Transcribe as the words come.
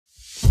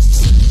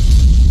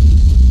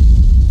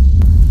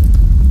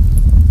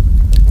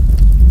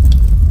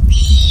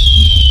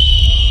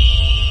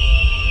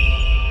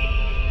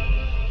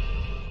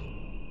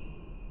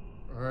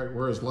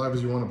as live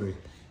as you want to be.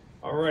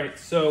 All right,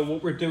 so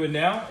what we're doing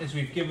now is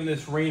we've given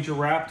this Ranger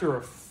Raptor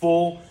a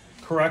full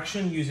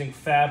correction using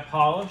fab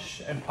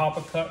polish and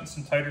pop-a cut in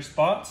some tighter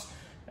spots.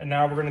 And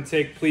now we're gonna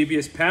take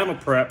previous panel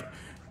prep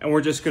and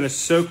we're just gonna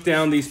soak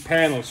down these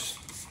panels.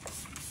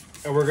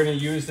 And we're gonna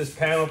use this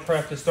panel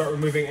prep to start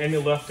removing any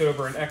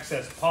leftover and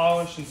excess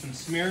polish and some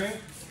smearing.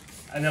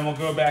 And then we'll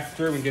go back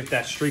through and get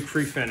that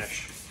streak-free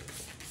finish.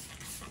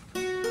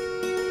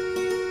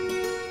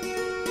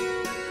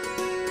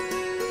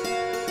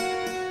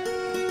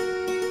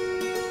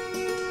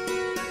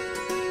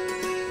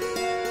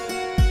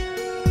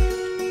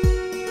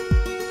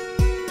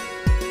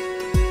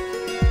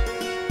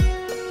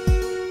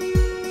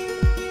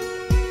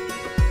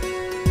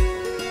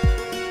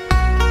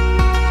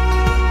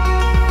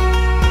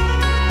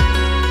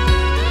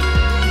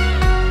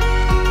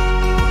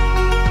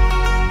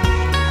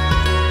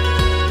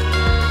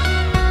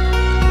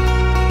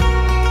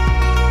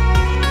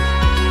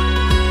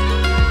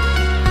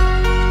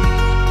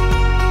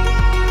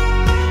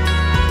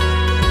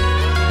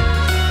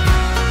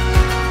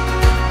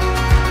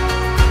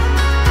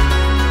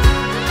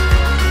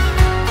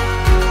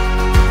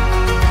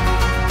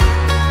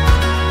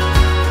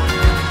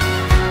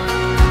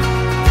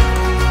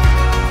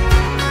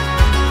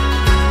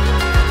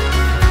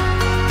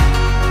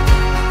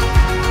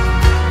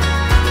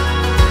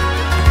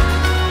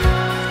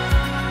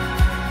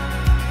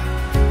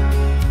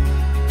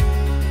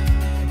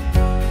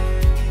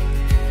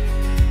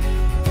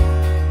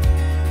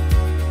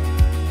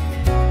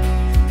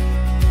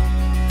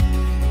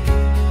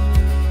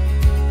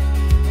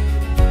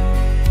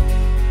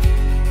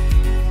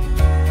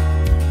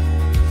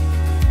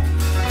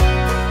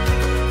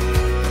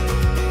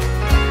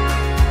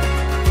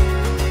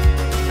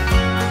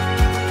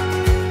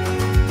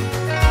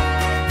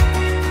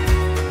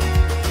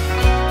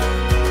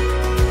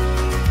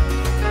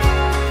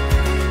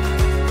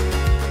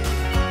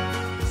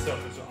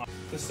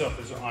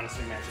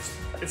 Honestly, man,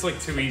 it's like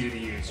too easy to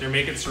use. You're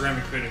making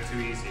ceramic coating too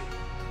easy.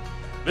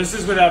 This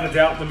is without a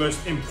doubt the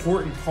most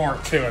important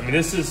part too. I mean,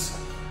 this is,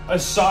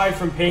 aside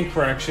from paint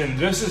correction,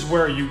 this is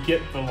where you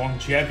get the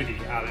longevity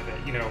out of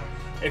it. You know,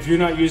 if you're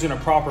not using a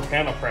proper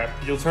panel prep,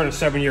 you'll turn a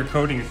 7-year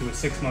coating into a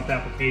 6-month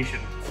application.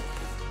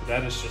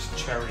 That is just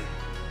cherry.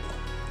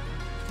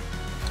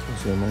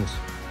 That's so nice.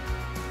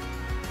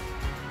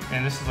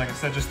 And this is, like I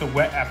said, just the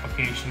wet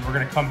application. We're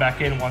gonna come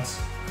back in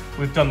once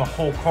we've done the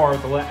whole car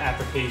with the wet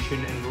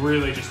application and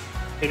really just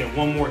hit it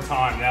one more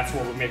time. That's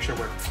where we'll make sure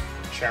we're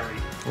cherry.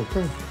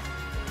 Okay.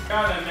 I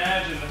gotta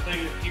imagine the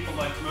thing that people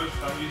like most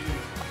about using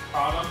this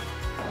product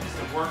is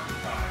the working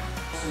time.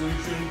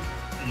 Solution,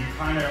 and you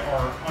kind of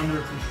are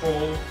under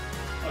control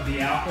of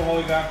the alcohol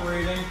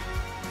evaporating.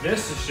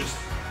 This is just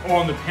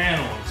on the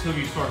panel until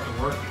you start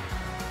the working.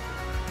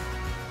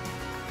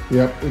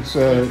 Yep, it's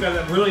got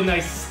that really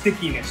nice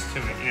stickiness to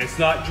it, and it's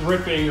not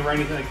dripping or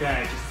anything like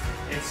that.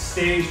 It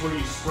stays where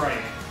you spray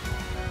it.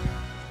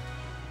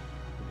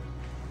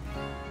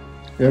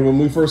 Yeah, when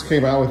we first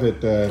came out with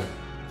it, there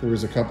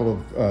was a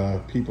couple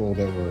of people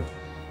that were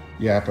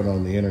yapping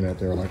on the internet.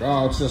 They were like,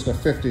 "Oh, it's just a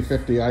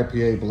 50-50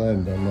 IPA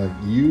blend." I'm like,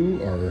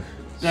 "You are."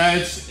 Yeah,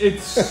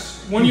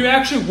 it's when you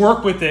actually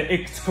work with it,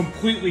 it's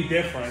completely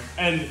different.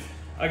 And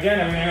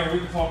again, I mean,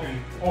 we've been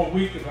talking all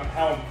week about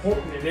how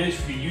important it is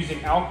to be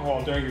using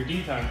alcohol during your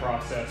detailing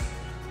process.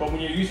 But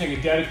when you're using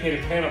a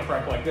dedicated panel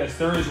prep like this,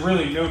 there is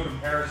really no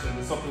comparison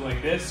to something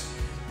like this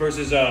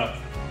versus a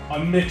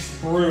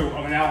mixed brew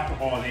of an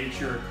alcohol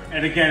nature.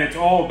 And again, it's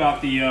all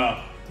about the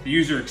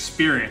user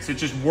experience. It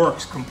just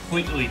works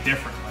completely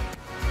differently.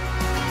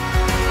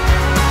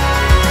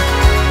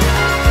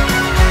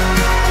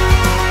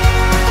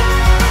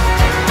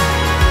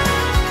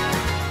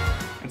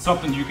 And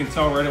something you can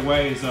tell right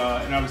away is,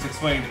 and I was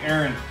explaining to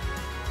Aaron,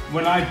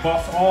 when I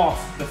buff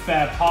off the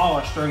fab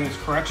polish during this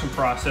correction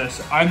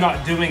process, I'm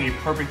not doing a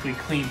perfectly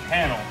clean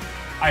panel.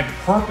 I'm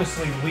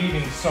purposely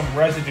leaving some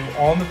residue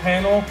on the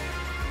panel,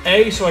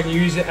 A, so I can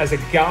use it as a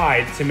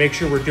guide to make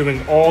sure we're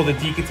doing all the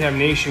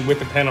decontamination with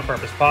the panel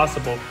prep as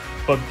possible,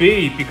 but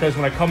B, because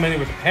when I come in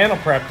with the panel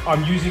prep,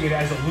 I'm using it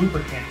as a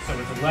lubricant, so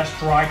it's a less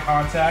dry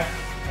contact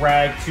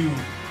rag to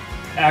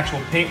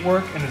actual paint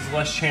work, and there's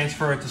less chance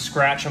for it to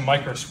scratch and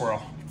micro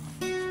swirl.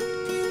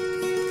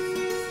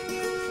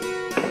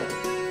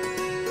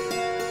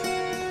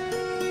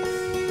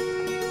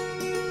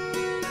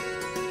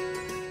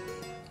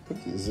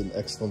 Is an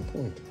excellent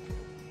point.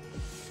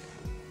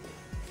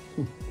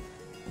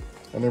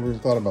 I never even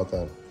thought about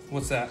that.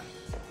 What's that?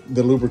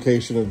 The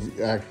lubrication of,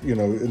 you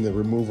know, in the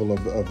removal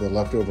of the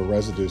leftover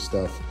residue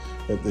stuff,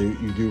 that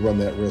you do run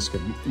that risk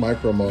of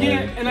micromold.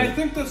 Yeah, and I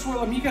think that's what,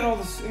 I mean, you got all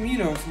this, you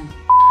know,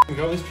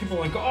 all these people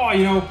like, oh,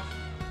 you know,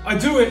 I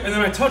do it and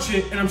then I touch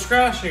it and I'm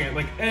scratching it.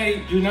 Like,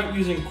 A, you're not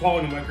using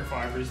quality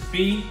microfibers.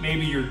 B,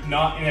 maybe you're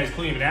not in as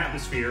clean of an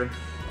atmosphere.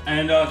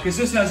 And because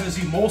this has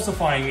these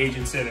emulsifying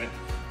agents in it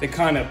that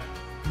kind of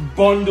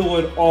bundle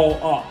it all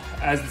up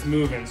as it's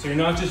moving. So you're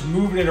not just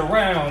moving it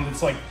around,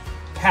 it's like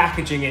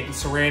packaging it in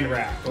saran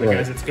wrap, like, right,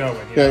 as it's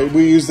going. You know?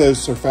 We use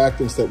those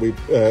surfactants that we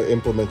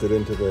implemented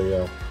into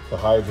the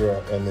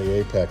Hydra and the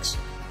Apex.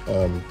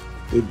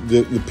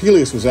 The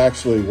Peleus was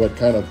actually what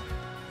kind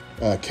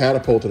of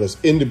catapulted us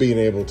into being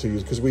able to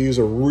use, because we use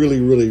a really,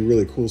 really,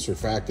 really cool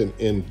surfactant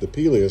in the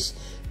Peleus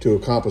to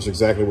accomplish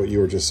exactly what you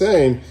were just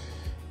saying.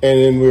 And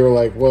then we were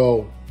like,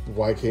 well,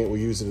 why can't we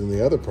use it in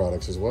the other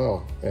products as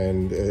well?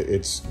 And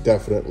it's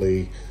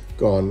definitely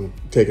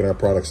taken our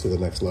products to the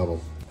next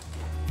level.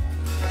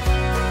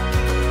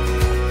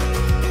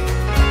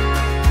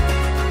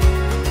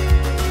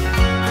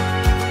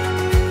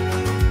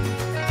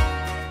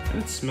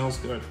 And it smells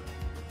good.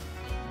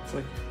 It's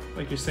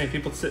like you're saying,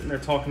 people sitting there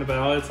talking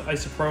about, oh, it's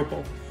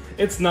isopropyl.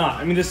 It's not.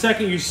 I mean, the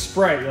second you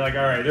spray, you're like,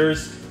 all right,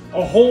 there's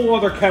a whole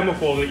other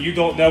chemical that you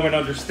don't know and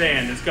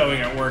understand that's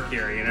going at work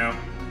here, you know?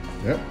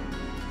 Yep.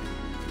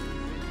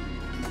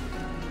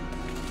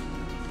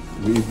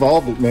 We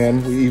evolved it,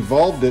 man. We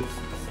evolved it.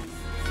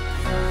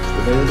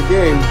 It's the name of the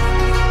game.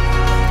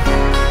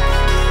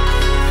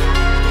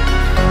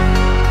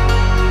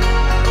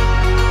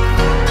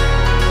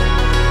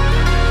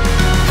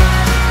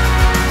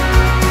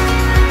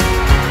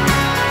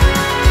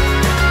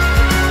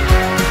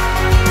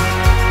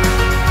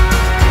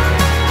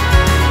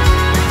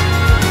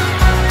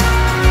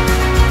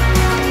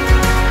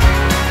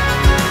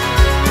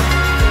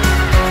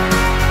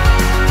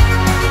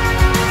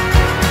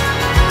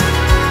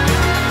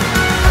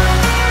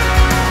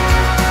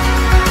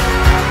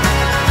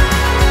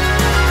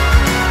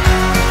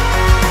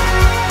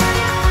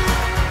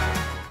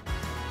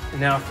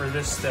 Now for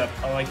this step,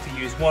 I like to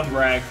use one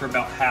rag for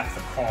about half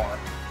the car.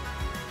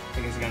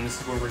 Because again, this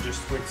is where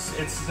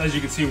it's as you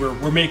can see,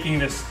 we're making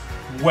this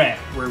wet,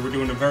 where we're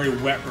doing a very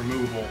wet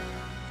removal.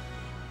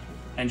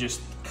 And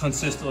just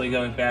consistently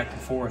going back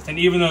and forth. And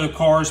even though the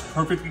car is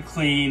perfectly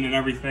clean and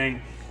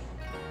everything,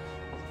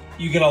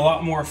 you get a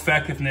lot more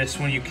effectiveness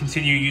when you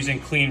continue using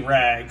clean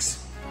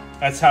rags.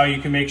 That's how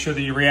you can make sure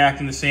that you're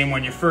reacting the same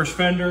on your first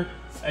fender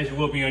as you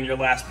will be on your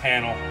last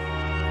panel.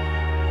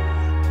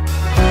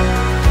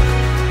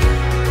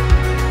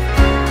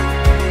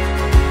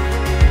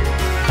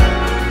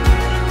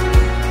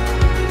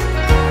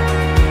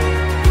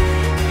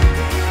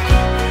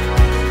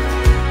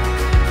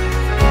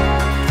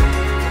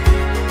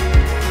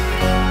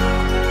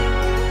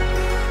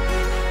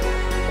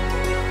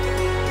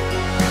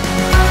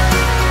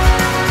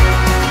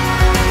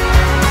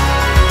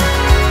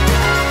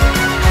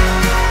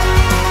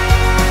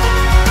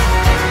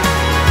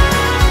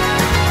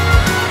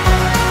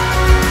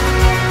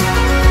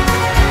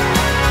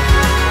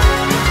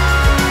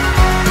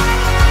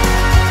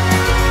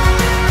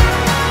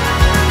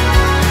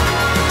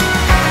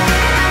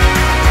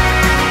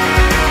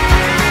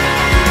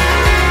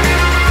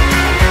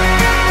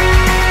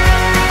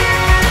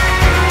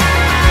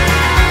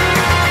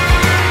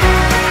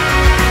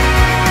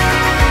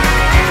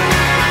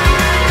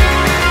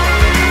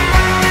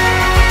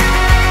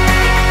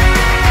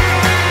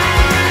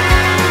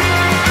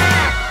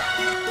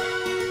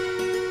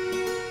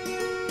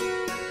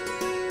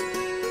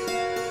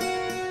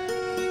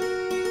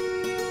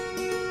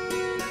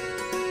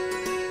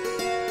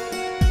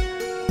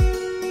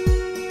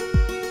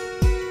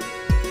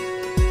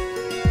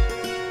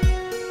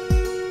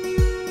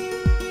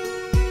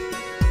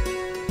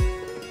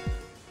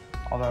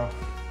 Although,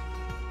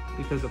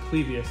 because the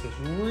Peleus is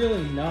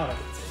really not a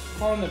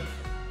ton of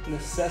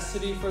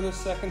necessity for the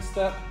second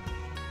step,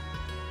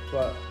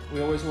 but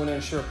we always want to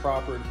ensure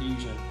proper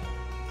adhesion.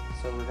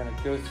 So we're going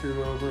to go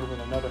through over with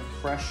another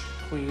fresh,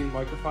 clean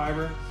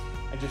microfiber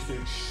and just do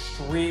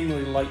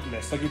extremely light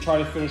mist, like you try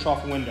to finish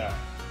off a window.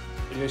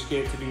 And just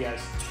get it to be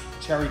as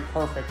cherry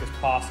perfect as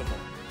possible.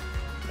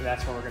 And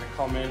that's where we're going to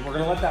come in. We're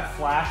going to let that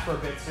flash for a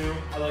bit too.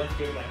 I like to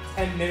give it like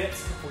 10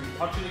 minutes before you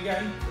touch it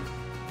again.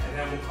 And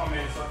then we'll come in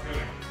and start doing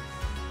it.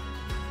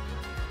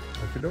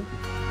 Okey-dokey.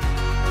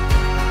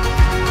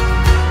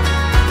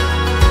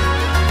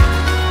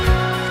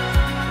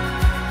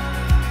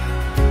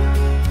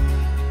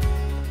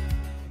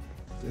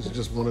 This is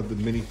just one of the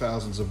many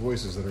thousands of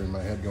voices that are in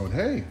my head going,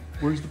 hey,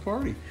 where's the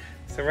party?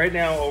 So right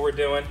now what we're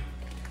doing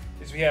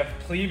is we have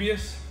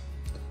Peleus.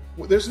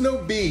 Well, there's no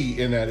B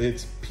in that,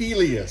 it's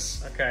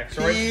Peleus. Okay.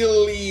 So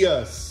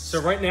Peleus.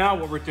 So right now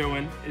what we're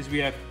doing is we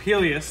have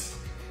Peleus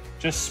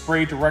just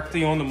sprayed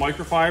directly on the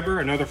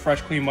microfiber, another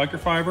fresh clean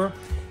microfiber,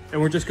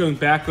 and we're just going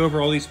back over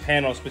all these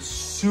panels with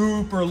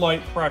super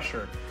light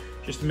pressure,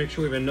 just to make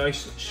sure we have a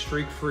nice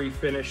streak-free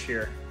finish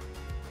here.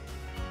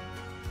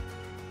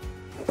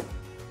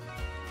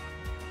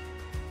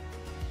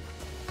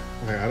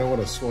 Okay, I don't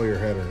want to swell your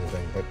head or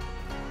anything, but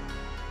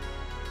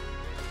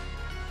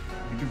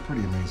you do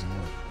pretty amazing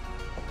work.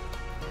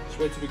 Just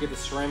wait till we get the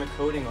ceramic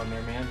coating on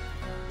there, man.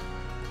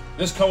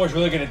 This color is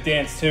really going to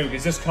dance too,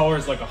 because this color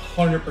is like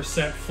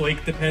 100%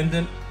 flake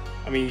dependent.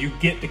 I mean, you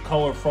get the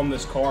color from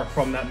this car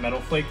from that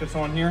metal flake that's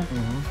on here.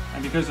 Mm-hmm.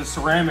 And because the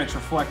ceramics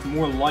reflect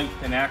more light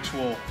than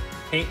actual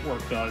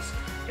paintwork does,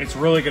 it's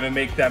really going to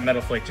make that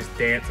metal flake just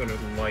dance under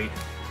the light.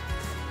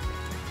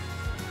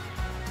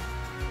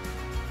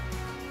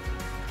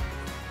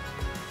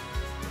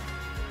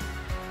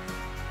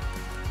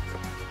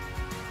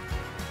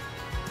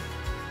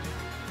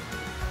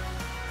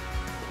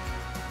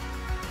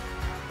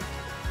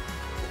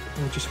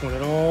 We just want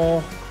it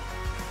all,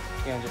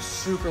 again,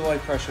 just super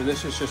light pressure.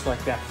 This is just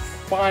like that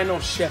final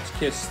chef's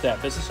kiss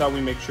step. This is how we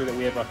make sure that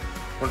we have a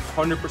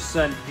 100%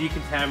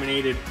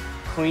 decontaminated,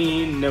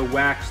 clean, no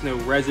wax, no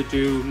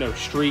residue, no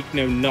streak,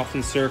 no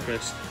nothing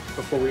surface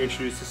before we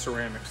introduce the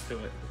ceramics to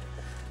it.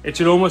 It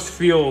should almost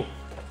feel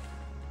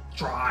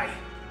dry.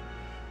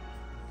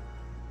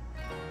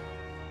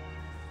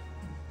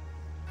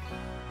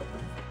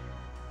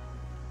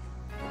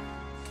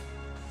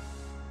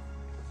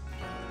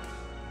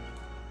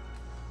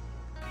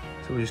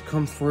 So we just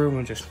come through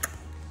and just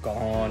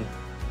gone.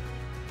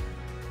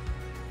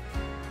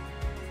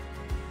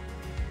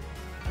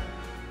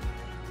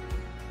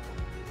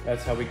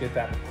 That's how we get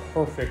that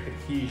perfect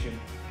adhesion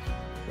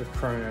with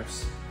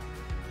Kronos.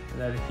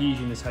 And that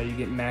adhesion is how you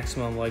get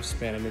maximum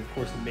lifespan. I mean, of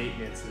course, the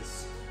maintenance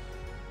is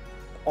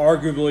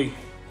arguably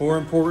more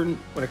important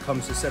when it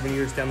comes to 7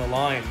 years down the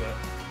line, but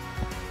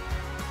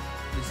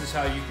this is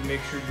how you can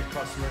make sure your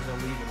customers are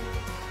leaving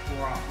with a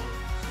proper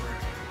ceramic.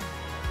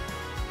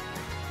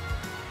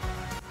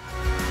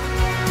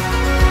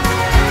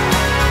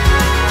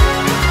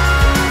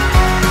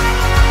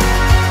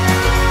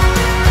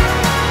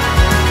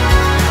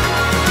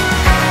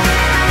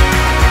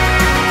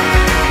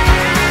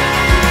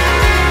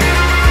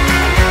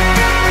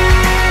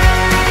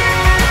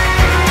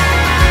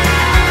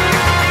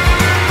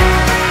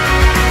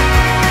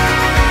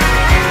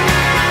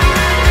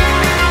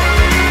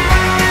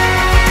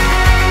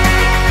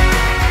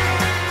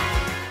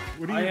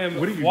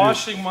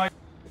 Washing my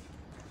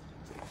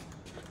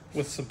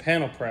with some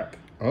panel prep.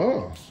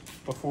 Oh.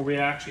 Before we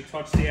actually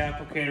touch the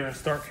applicator and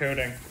start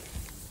coating.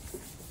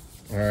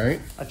 All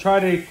right. I try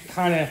to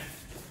kind of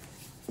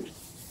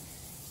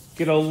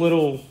get a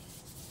little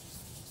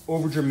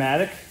over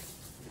dramatic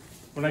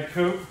when I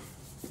coat,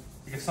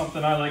 because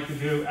something I like to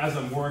do as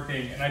I'm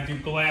working, and I do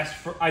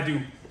I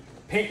do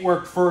paint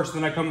work first,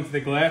 then I come into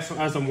the glass. So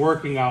as I'm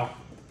working, I'll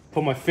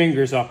put my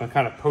fingers up and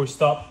kind of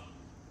post up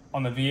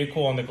on the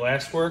vehicle, on the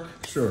glass work.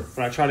 Sure.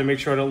 But I try to make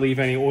sure I don't leave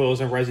any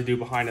oils and residue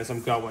behind as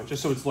I'm going,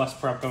 just so it's less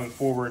prep going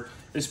forward,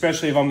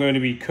 especially if I'm going to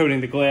be coating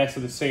the glass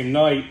the same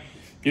night.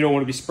 You don't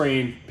want to be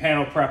spraying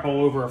panel prep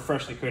all over a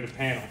freshly coated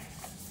panel.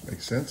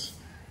 Makes sense.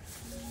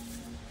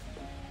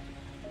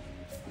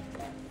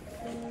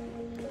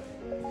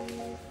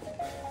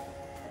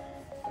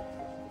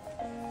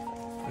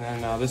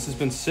 And then this has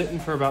been sitting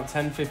for about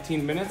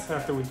 10-15 minutes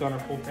after we've done our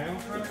full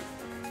panel prep.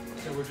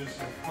 So we're just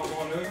going to come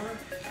on over.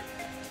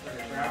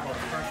 Grab our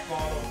fresh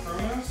bottle of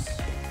Kronos.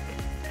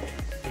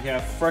 We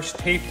have fresh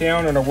tape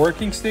down in our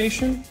working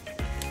station.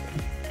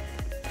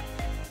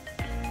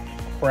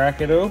 Crack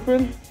it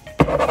open.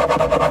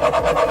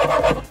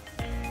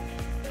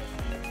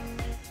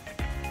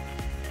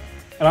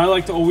 And I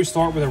like to always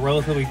start with a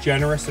relatively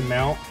generous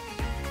amount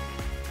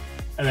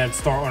and then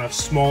start on a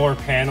smaller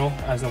panel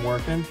as I'm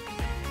working.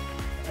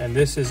 And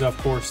this is, of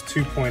course,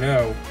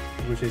 2.0,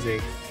 which is a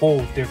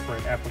whole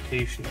different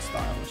application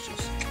style. It's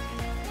just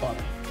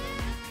butter.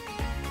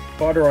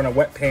 Butter on a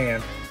wet pan.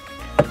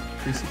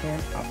 Greasy pan?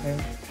 Hot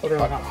pan? Butter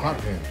on a hot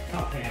pan.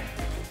 Hot pan.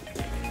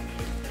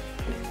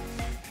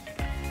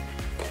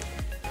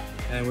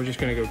 And we're just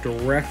gonna go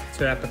direct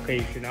to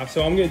application. Now,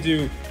 so I'm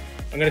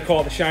gonna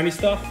call it the shiny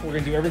stuff. We're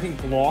gonna do everything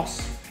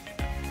gloss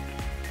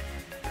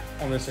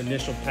on this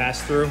initial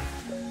pass through.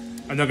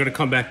 I'm not gonna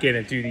come back in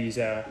and do these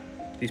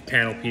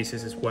panel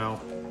pieces as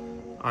well.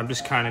 I'm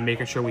just kind of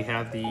making sure we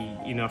have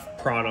enough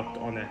product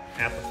on the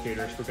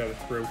applicator as we're going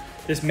through.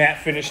 This matte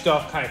finish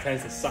stuff kind of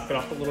tends to suck it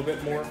up a little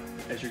bit more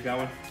as you're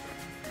going.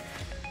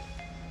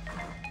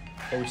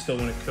 But we still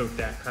want to coat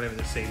that kind of in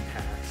the same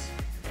pass.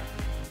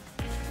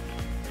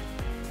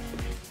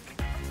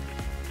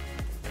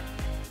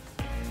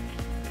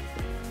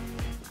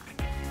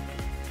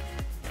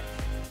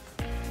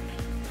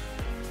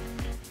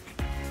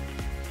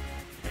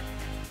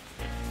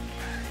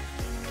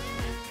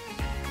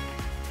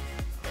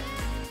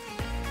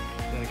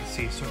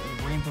 See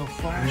certain rainbow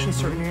flash in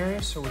certain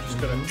areas, so we're just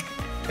gonna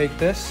take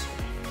this,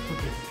 put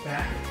this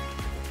back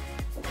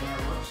on our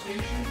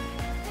workstation.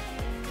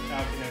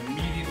 Now it's gonna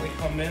immediately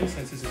come in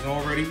since this is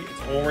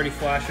already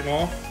flashing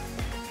off.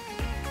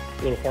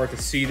 A little hard to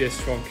see this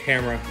from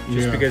camera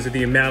just because of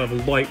the amount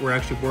of light we're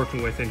actually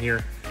working with in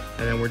here.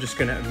 And then we're just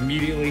gonna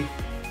immediately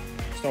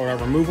start our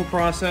removal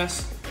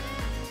process.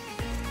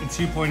 In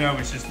 2.0,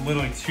 it's just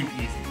literally too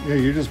easy. Yeah,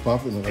 you're just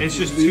buffing it. It's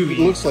just too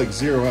easy. It looks like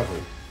zero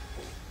effort.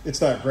 It's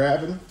not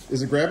grabbing.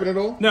 Is it grabbing at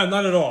all? No,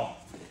 not at all.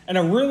 And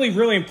a really,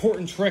 really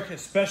important trick,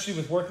 especially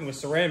with working with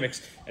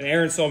ceramics, and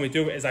Aaron saw me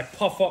do it, is I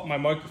puff up my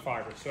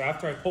microfibers. So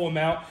after I pull them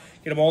out,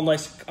 get them all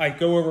nice, I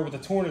go over with a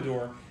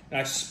tornador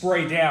and I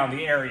spray down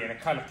the area, and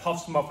it kind of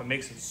puffs them up and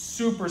makes them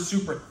super,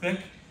 super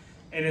thick.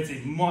 And it's a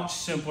much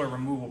simpler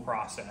removal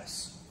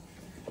process.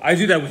 I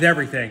do that with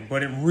everything,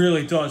 but it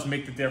really does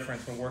make the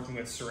difference when working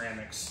with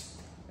ceramics.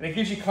 And it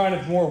gives you kind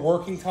of more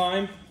working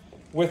time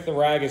with the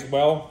rag as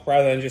well,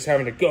 rather than just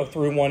having to go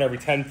through one every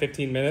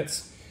 10-15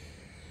 minutes.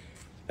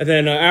 And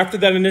then after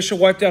that initial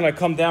wipe down, I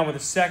come down with a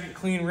second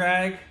clean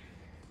rag,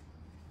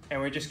 And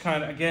we're just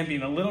kind of, again,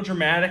 being a little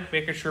dramatic,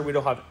 making sure we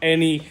don't have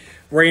any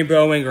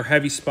rainbowing or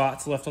heavy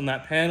spots left on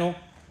that panel.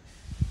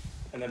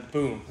 And then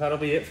boom, that'll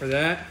be it for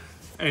that.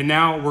 And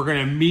now we're gonna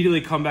immediately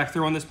come back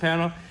through on this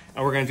panel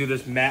and we're gonna do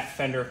this matte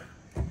fender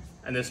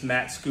and this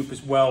matte scoop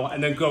as well.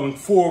 And then going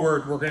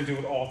forward, we're gonna do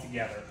it all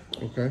together.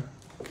 Okay.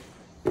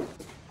 So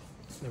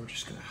we're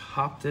just gonna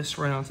hop this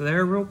right onto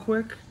there real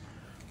quick.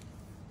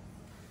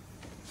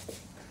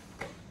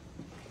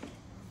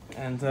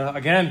 And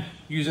again,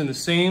 using the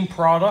same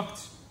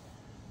product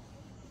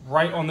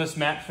right on this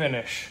matte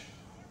finish.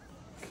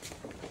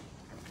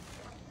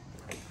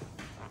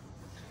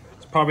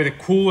 It's probably the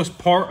coolest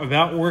part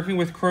about working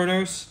with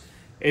Kronos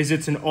is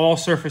it's an all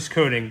surface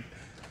coating.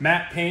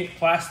 Matte paint,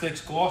 plastics,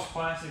 gloss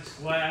plastics,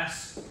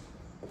 glass.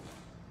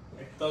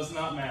 It does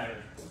not matter.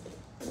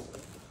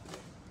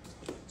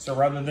 So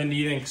rather than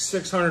needing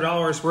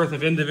 $600 worth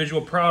of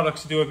individual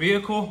products to do a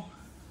vehicle,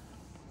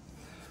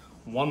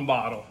 one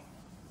bottle.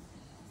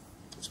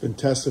 It's been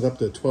tested up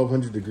to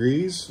 1200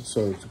 degrees,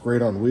 so it's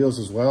great on wheels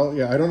as well.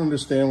 Yeah, I don't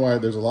understand why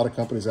there's a lot of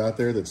companies out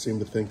there that seem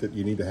to think that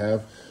you need to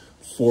have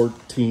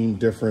 14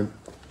 different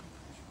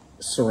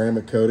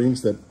ceramic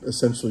coatings that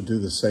essentially do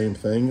the same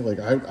thing. Like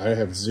I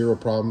have zero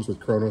problems with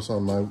Kronos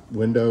on my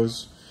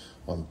windows,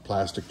 on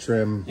plastic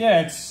trim.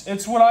 Yeah,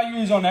 it's what I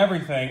use on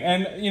everything.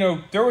 And, you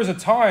know, there was a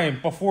time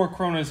before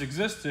Kronos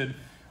existed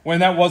when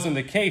that wasn't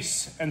the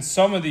case. And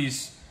some of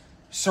these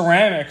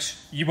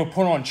ceramics you would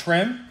put on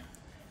trim,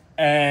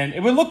 and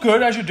it would look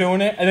good as you're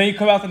doing it, and then you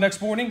come out the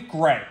next morning,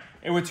 gray.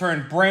 It would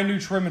turn brand new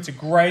trim into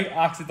gray,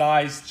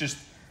 oxidized, just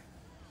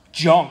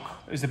junk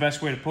is the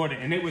best way to put it.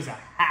 And it was a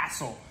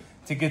hassle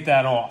to get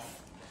that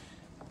off.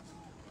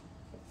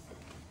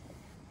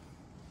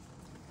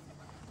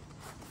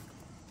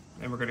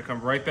 And we're gonna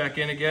come right back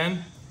in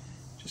again.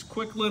 Just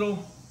quick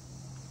little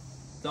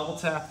double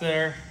tap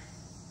there.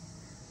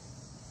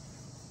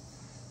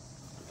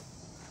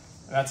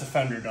 And that's a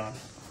fender done.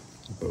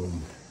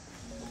 Boom.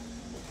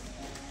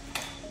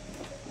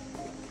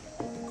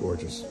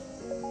 Gorgeous.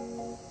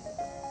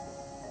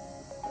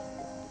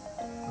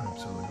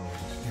 Absolutely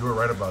gorgeous. You were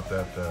right about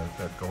that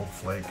that gold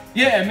flake.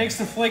 Yeah, it makes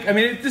the flake. I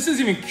mean, this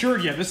isn't even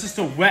cured yet. This is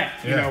still wet.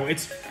 You know,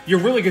 you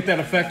really get that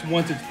effect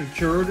once it's been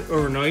cured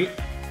overnight,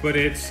 but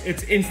it's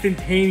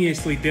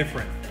instantaneously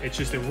different. It's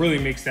just, it really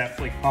makes that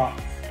flake pop.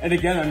 And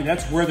again, I mean,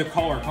 that's where the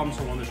color comes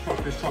from on this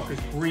truck. This truck is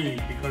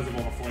green because of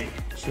all the flake.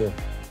 Sure.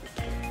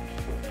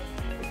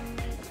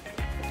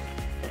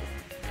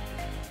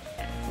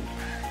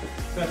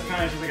 That's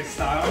kind of just like a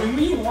style. I mean,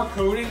 when you are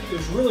coding,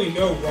 there's really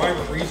no rhyme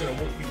or reason of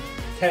what you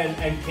can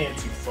and can't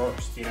do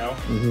first, you know?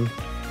 Mm-hmm.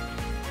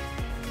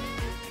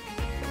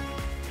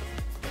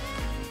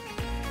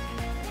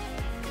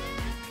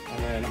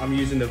 And then I'm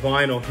using the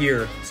vinyl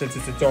here since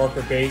it's a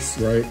darker base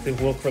to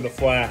look for the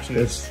flash. And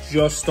it's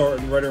just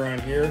starting right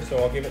around here, so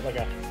I'll give it like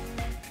a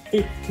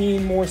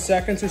 15 more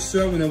seconds or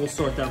so, and then we'll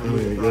start that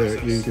removing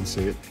process. Yeah, you can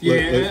see it.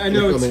 Yeah, I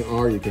know. On the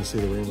R, you can see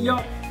the rainbow.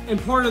 Yep. And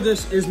part of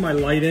this is my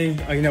lighting.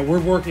 You know, we're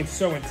working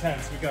so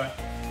intense. We got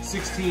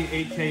 16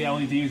 8K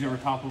LEDs over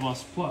top of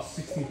us, plus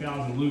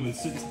 16,000 lumens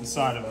sitting to the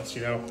side of us,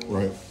 you know?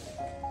 Right.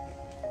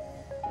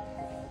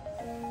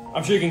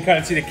 I'm sure you can kind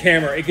of see the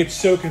camera. It gets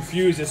so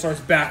confused, it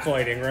starts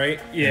backlighting, right?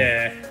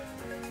 Yeah.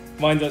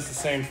 Mine does the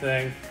same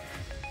thing.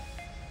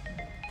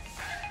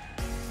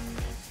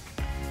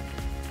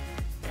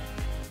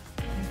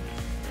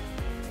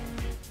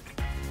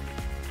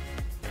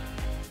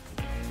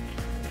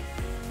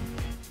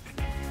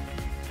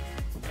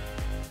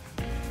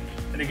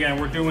 And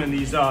again, we're doing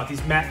these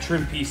matte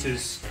trim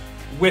pieces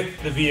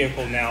with the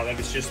vehicle now. That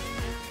is just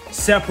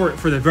separate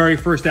for the very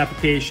first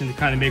application to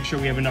kind of make sure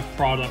we have enough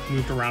product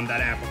moved around that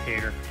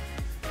applicator.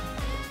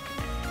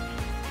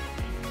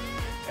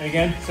 And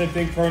again, same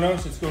thing,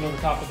 Kronos. It's going over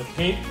top of the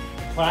paint,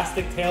 the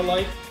plastic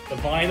taillight, the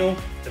vinyl,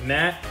 the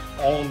matte,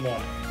 all in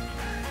one.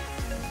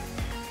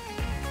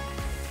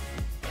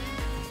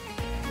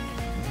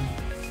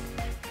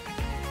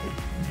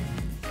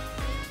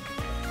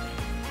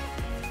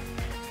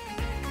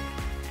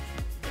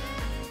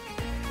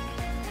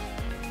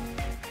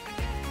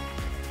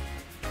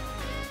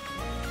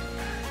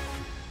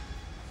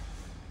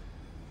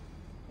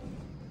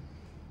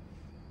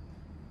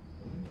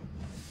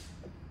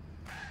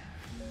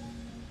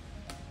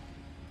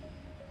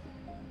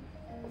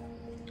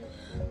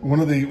 One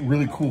of the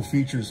really cool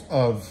features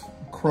of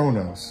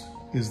Kronos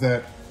is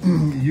that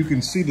you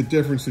can see the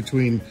difference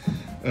between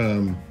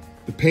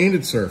the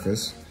painted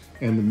surface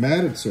and the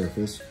matted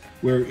surface,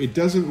 where it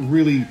doesn't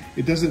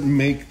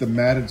make the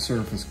matted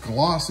surface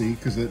glossy,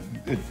 because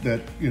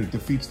that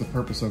defeats the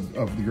purpose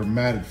of your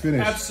matted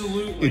finish.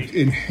 Absolutely. It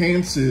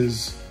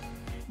enhances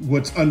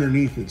what's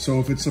underneath it. So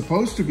if it's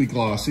supposed to be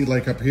glossy,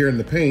 like up here in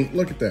the paint,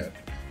 look at that.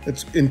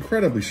 It's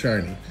incredibly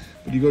shiny.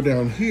 But you go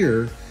down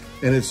here,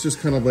 and it's just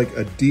kind of like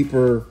a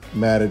deeper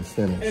matted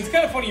finish. And it's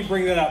kind of funny you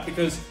bring that up,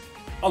 because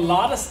a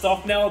lot of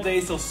stuff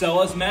nowadays they'll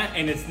sell as matte,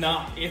 and it's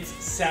not. It's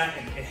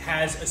satin. It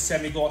has a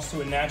semi-gloss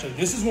to it naturally.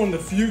 This is one of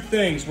the few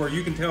things where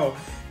you can tell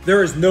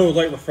there is no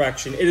light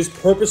refraction. It is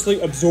purposely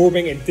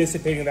absorbing and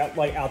dissipating that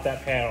light out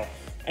that panel.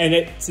 and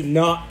it's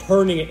not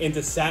turning it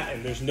into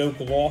satin. There's no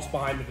gloss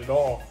behind it at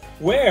all.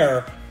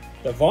 Where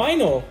the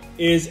vinyl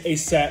is a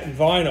satin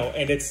vinyl,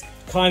 and it's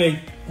kind of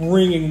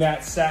bringing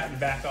that satin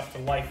back up to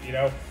life, you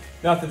know?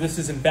 Not that this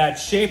is in bad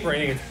shape or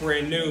anything, it's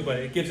brand new, but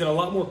it gives it a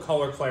lot more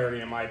color clarity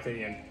in my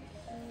opinion.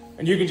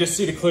 And you can just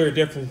see the clear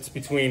difference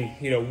between,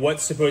 you know,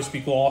 what's supposed to be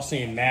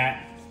glossy and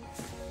matte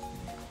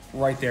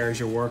right there as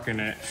you're working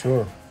it.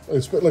 Sure.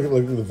 It's look at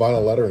the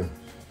vinyl lettering.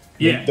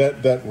 Yeah.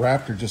 That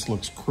Raptor just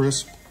looks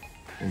crisp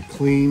and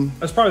clean.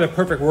 That's probably the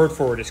perfect word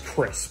for it, is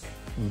crisp.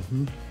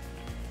 Mm-hmm.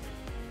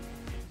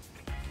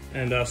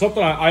 And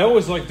something I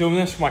always like doing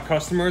this for my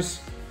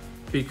customers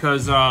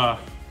because, I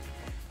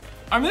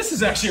mean, this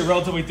is actually a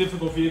relatively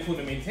difficult vehicle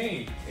to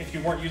maintain if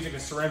you weren't using a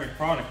ceramic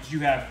product, because you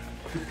have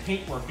your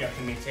paintwork you have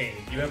to maintain,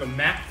 you have a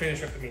matte finish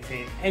you have to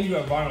maintain, and you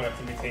have vinyl you have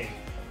to maintain.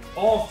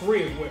 All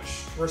three of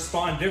which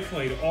respond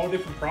differently to all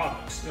different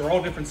products. They're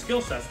all different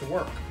skill sets to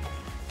work.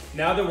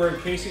 Now that we're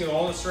encasing it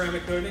all in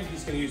ceramic coating,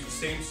 he's going to use the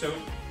same soap.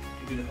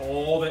 He did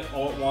all of it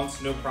all at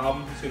once, no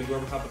problem. He's going to go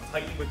over top of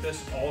tighten with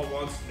this all at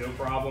once, no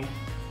problem.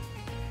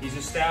 He's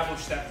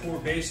established that core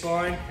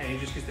baseline, and he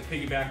just gets to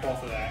piggyback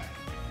off of that.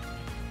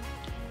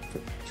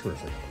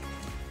 Terrific.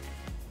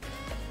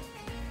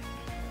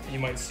 You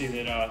might see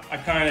that I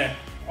kind of,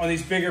 on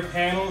these bigger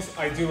panels,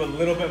 I do a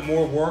little bit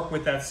more work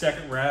with that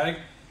second rag,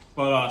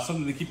 but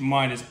something to keep in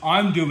mind is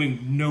I'm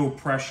doing no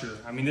pressure.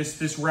 I mean,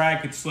 this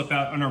rag could slip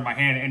out under my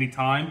hand at any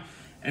time,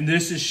 and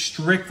this is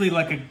strictly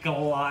like a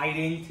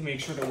gliding to make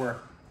sure that we're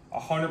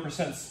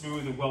 100%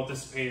 smooth and well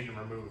dissipated and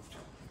removed.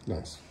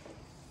 Nice.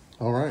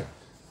 All right.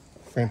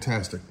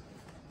 Fantastic.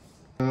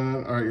 All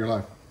right, you're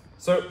live.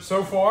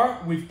 So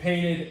far, we've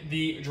painted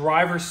the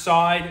driver's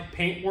side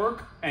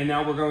paintwork, and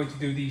now we're going to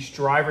do the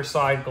driver's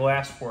side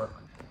glass work.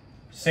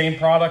 Same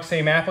product,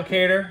 same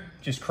applicator,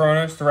 just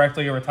Kronos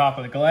directly over top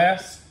of the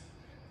glass.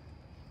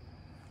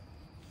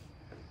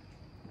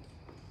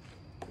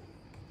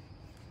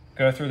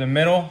 Go through the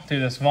middle, do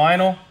this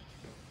vinyl,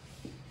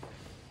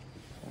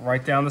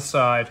 right down the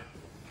side.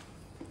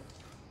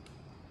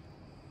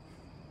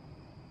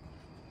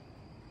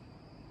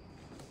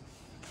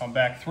 Come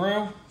back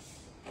through.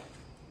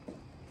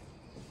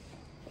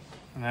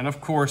 And then,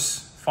 of course,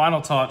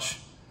 final touch,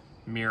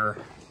 mirror.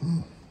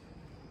 And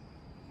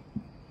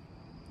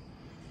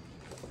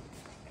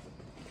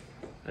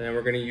then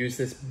we're going to use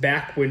this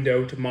back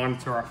window to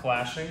monitor our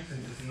flashing,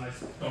 since it's a nice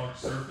dark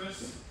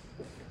surface.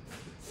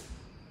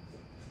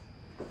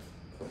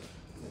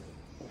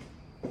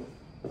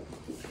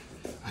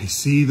 I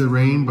see the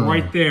rainbow.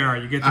 Right there,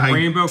 you get the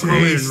rainbow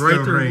coming in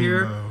right through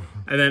here.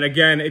 And then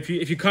again, if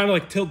you kind of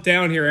like tilt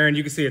down here, Aaron,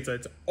 you can see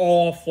it's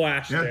all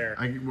flashed there.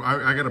 I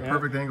got a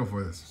perfect angle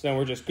for this. So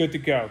we're just good to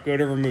go. Go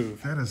to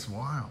remove. That is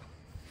wild.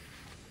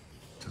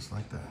 Just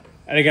like that.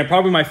 And again,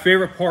 probably my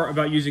favorite part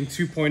about using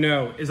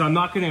 2.0 is I'm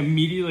not going to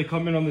immediately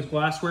come in on this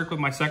glasswork with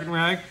my second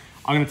rag.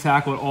 I'm going to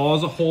tackle it all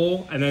as a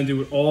whole and then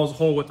do it all as a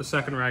whole with the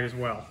second rag as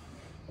well.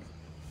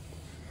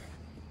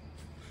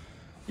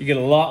 You get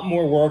a lot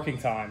more working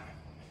time.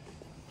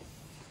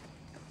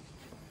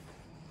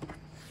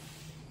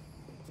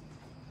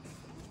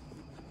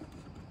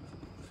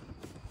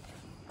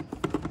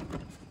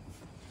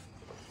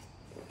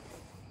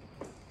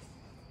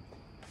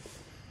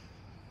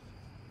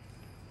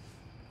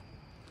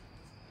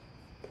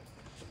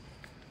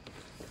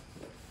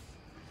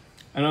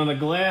 And on the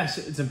glass,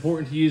 it's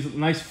important to use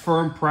nice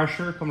firm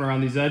pressure coming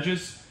around these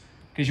edges,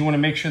 because you want to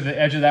make sure the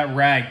edge of that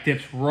rag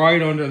dips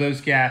right under those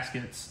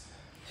gaskets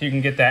so you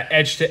can get that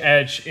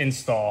edge-to-edge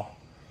install.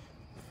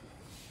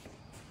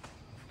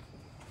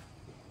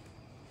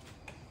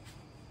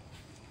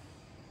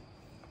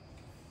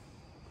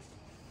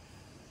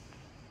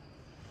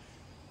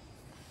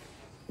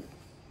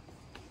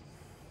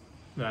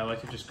 Then I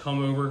like to just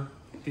come over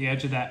the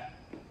edge of that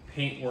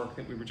paintwork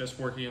that we were just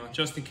working on,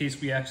 just in case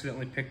we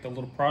accidentally picked a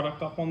little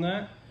product up on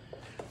that.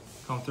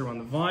 Come through on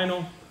the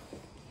vinyl.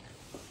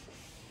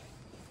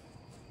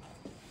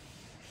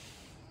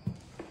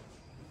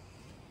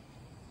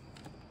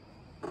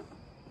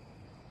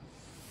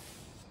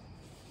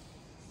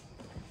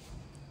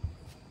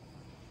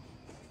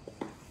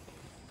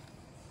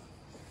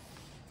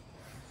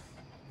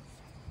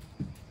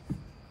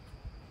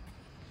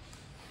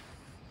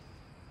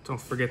 Don't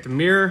forget the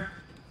mirror.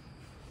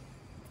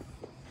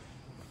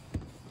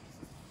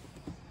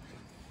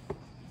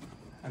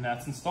 And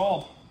that's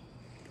installed.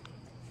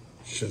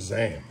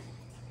 Shazam.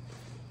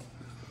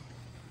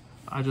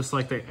 I just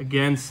like that,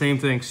 again, same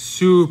thing,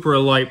 super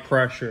light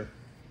pressure.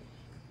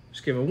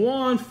 Just give it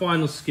one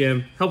final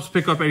skim. Helps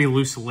pick up any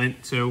loose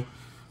lint too.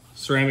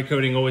 Ceramic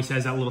coating always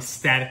has that little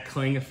static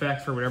cling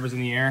effect for whatever's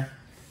in the air.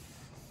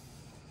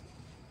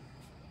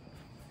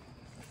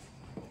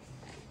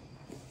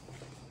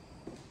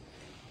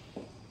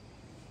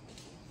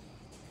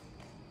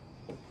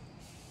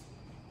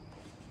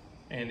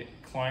 And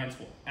clients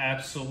will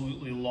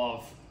absolutely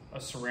love a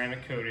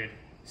ceramic coated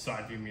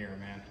side view mirror,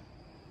 man.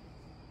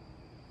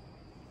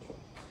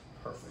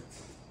 Perfect.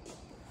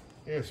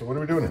 Yeah, so what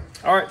are we doing here?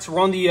 All right, so we're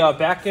on the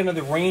back end of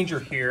the Ranger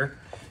here,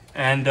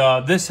 And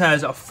this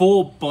has a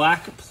full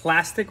black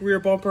plastic rear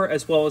bumper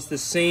as well as the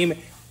same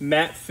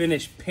matte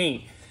finish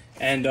paint.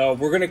 And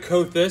we're gonna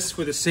coat this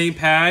with the same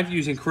pad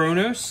using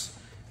Kronos.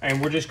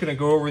 And we're just gonna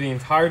go over the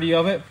entirety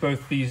of it,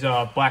 both these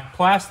black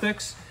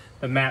plastics,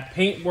 the matte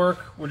paint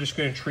work. We're just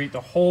gonna treat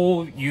the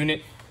whole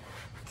unit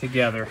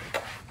together.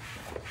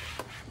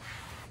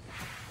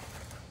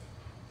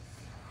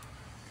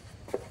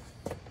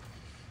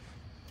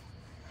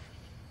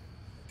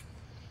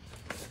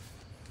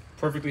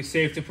 Perfectly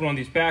safe to put on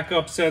these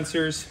backup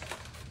sensors.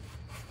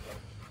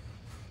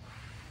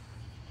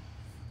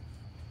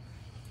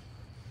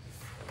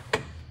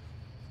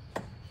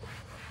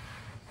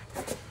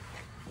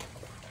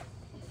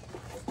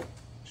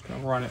 Just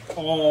gonna run it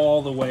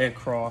all the way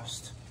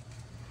across.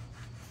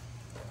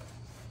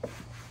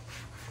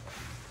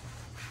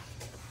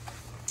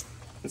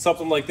 And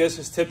something like this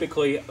is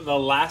typically the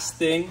last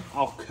thing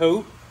I'll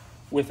coat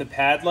with a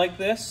pad like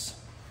this.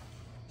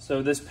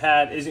 So this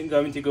pad isn't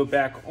going to go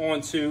back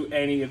onto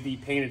any of the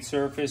painted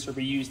surface or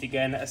be used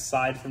again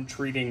aside from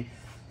treating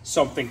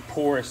something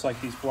porous like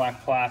these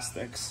black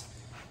plastics.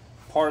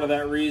 Part of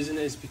that reason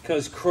is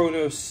because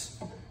Kronos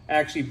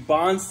actually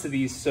bonds to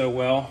these so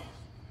well.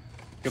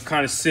 You'll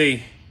kind of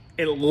see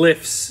it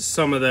lifts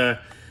some of the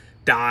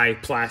dye,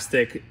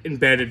 plastic,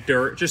 embedded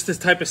dirt, just this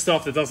type of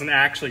stuff that doesn't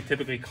actually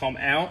typically come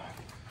out.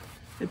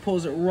 It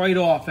pulls it right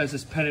off as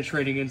it's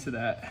penetrating into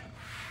that.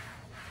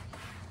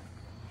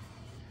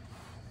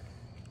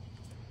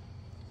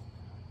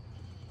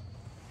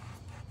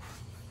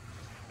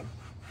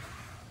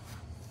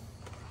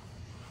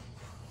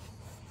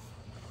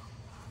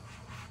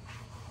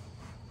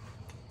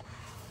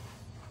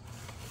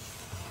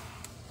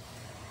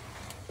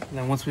 And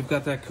then once we've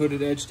got that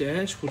coated edge to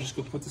edge, we'll just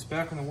go put this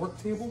back on the work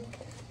table,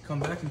 come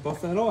back and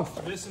buff that off.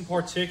 For this in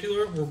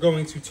particular, we're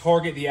going to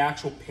target the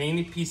actual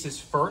painted pieces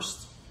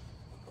first,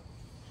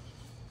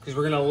 because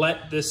we're gonna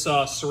let this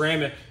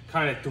ceramic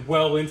kind of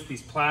dwell into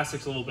these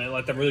plastics a little bit,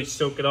 let them really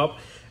soak it up,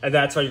 and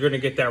that's how you're gonna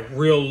get that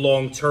real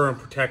long-term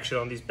protection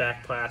on these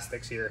back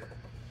plastics here.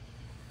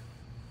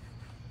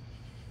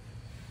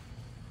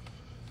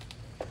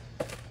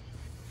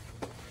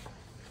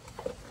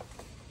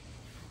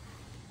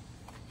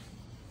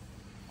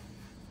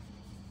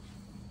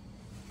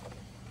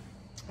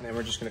 And then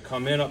we're just gonna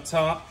come in up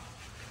top.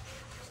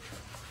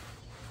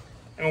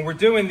 And when we're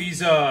doing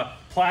these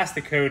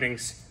plastic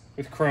coatings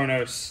with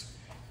Kronos,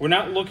 we're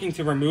not looking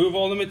to remove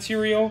all the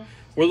material.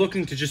 We're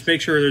looking to just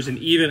make sure there's an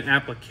even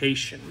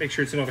application. Make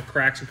sure it's in all the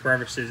cracks and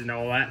crevices and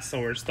all that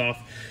sort of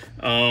stuff.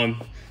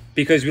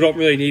 Because we don't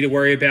really need to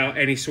worry about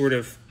any sort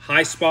of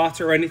high spots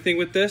or anything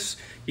with this.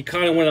 You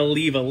kind of wanna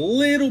leave a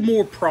little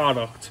more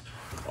product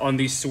on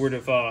these sort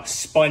of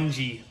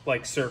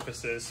spongy-like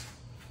surfaces.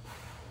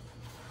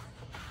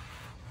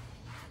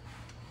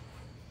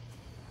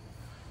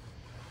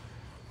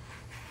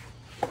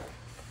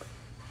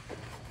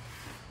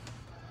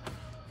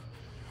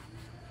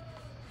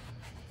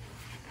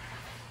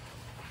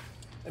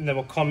 And then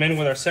we'll come in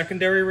with our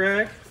secondary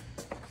rag,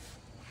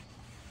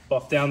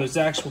 buff down those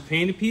actual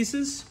painted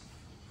pieces.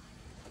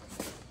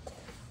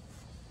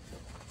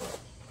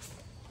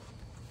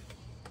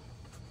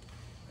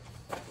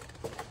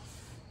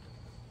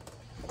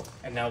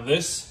 And now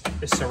this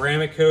is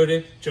ceramic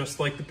coated, just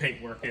like the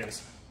paintwork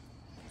is.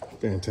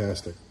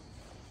 Fantastic.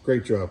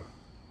 Great job.